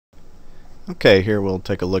Okay, here we'll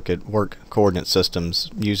take a look at work coordinate systems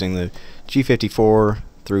using the G54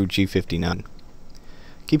 through G59.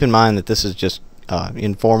 Keep in mind that this is just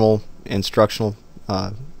informal instructional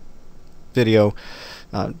video.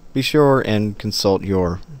 Be sure and consult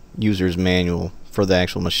your user's manual for the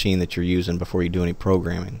actual machine that you're using before you do any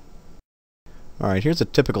programming. Alright, here's a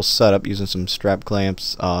typical setup using some strap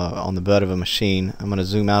clamps on the bed of a machine. I'm going to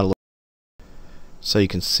zoom out a little so you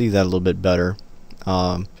can see that a little bit better.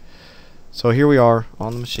 So here we are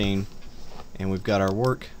on the machine, and we've got our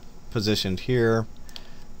work positioned here,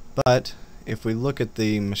 but if we look at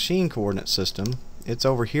the machine coordinate system, it's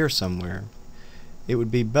over here somewhere. It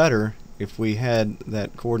would be better if we had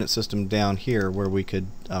that coordinate system down here where we could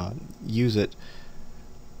use it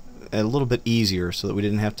a little bit easier, so that we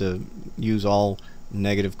didn't have to use all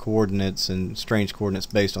negative coordinates and strange coordinates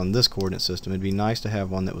based on this coordinate system. It'd be nice to have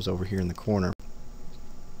one that was over here in the corner.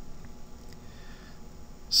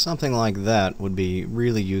 Something like that would be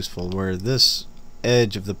really useful, where this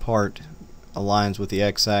edge of the part aligns with the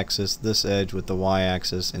x-axis, this edge with the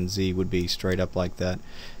y-axis, and z would be straight up like that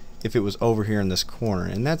if it was over here in this corner.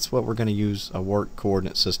 And that's what we're going to use a work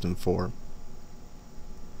coordinate system for.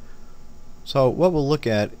 So what we'll look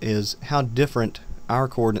at is how different our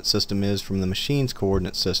coordinate system is from the machine's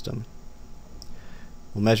coordinate system.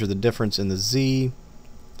 We'll measure the difference in the z,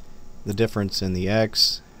 the difference in the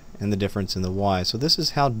x, and the difference in the y. So this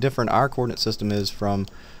is how different our coordinate system is from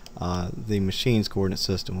the machine's coordinate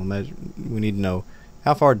system. We need to know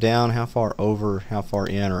how far down, how far over, how far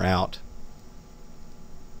in or out.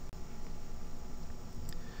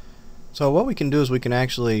 So what we can do is we can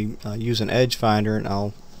actually use an edge finder, and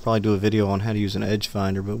I'll probably do a video on how to use an edge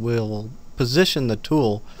finder, but we'll position the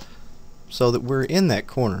tool so that we're in that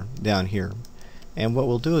corner down here. And what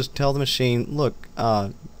we'll do is tell the machine, look,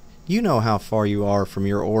 you know how far you are from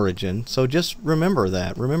your origin, so just remember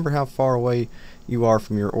that. Remember how far away you are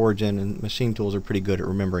from your origin, and machine tools are pretty good at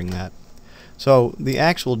remembering that. So the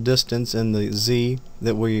actual distance in the z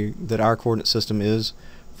that our coordinate system is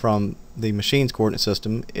from the machine's coordinate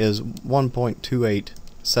system is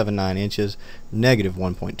 1.2879 inches, negative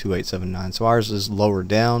 1.2879. So ours is lower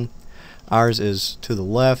down, ours is to the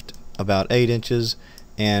left about 8 inches,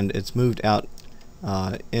 and it's moved out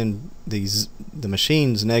in the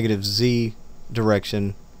machine's negative z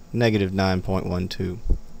direction, negative 9.12.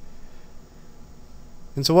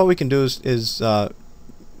 And so what we can do is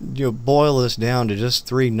boil this down to just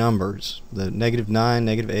three numbers, the negative 9,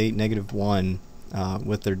 negative 8, negative 1,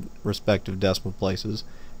 with their respective decimal places,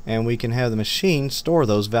 and we can have the machine store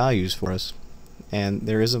those values for us. And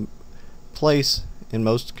there is a place in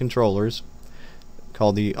most controllers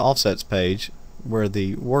called the offsets page where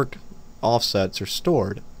the work offsets are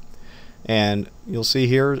stored, and you'll see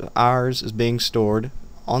here ours is being stored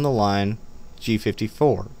on the line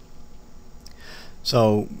G54.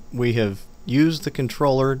 So we have used the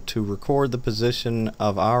controller to record the position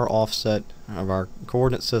of our offset, of our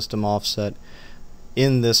coordinate system offset,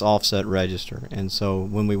 in this offset register. And so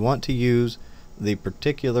when we want to use the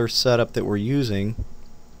particular setup that we're using,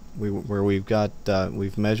 where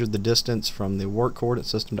we've measured the distance from the work coordinate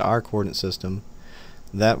system to our coordinate system,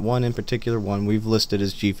 that one in particular one we've listed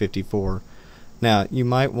as G54. Now you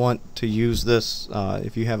might want to use this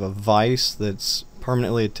if you have a vise that's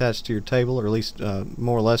permanently attached to your table, or at least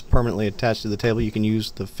more or less permanently attached to the table. You can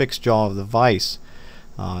use the fixed jaw of the vise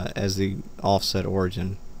as the offset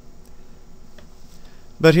origin.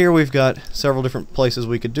 But here we've got several different places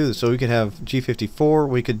we could do this. So we could have G54,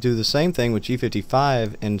 we could do the same thing with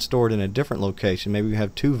G55 and store it in a different location. Maybe we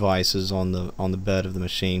have two vices on the bed of the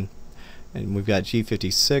machine. And we've got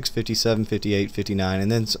G56, 57, 58, 59, and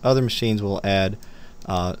then other machines will add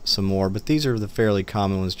some more, but these are the fairly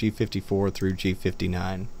common ones, G54 through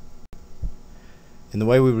G59. And the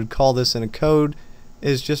way we would call this in a code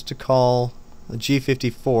is just to call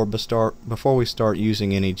G54 before we start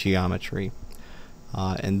using any geometry.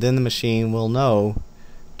 And then the machine will know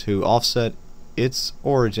to offset its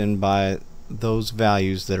origin by those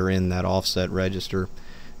values that are in that offset register,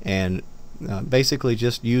 and basically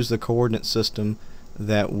just use the coordinate system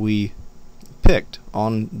that we picked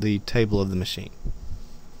on the table of the machine.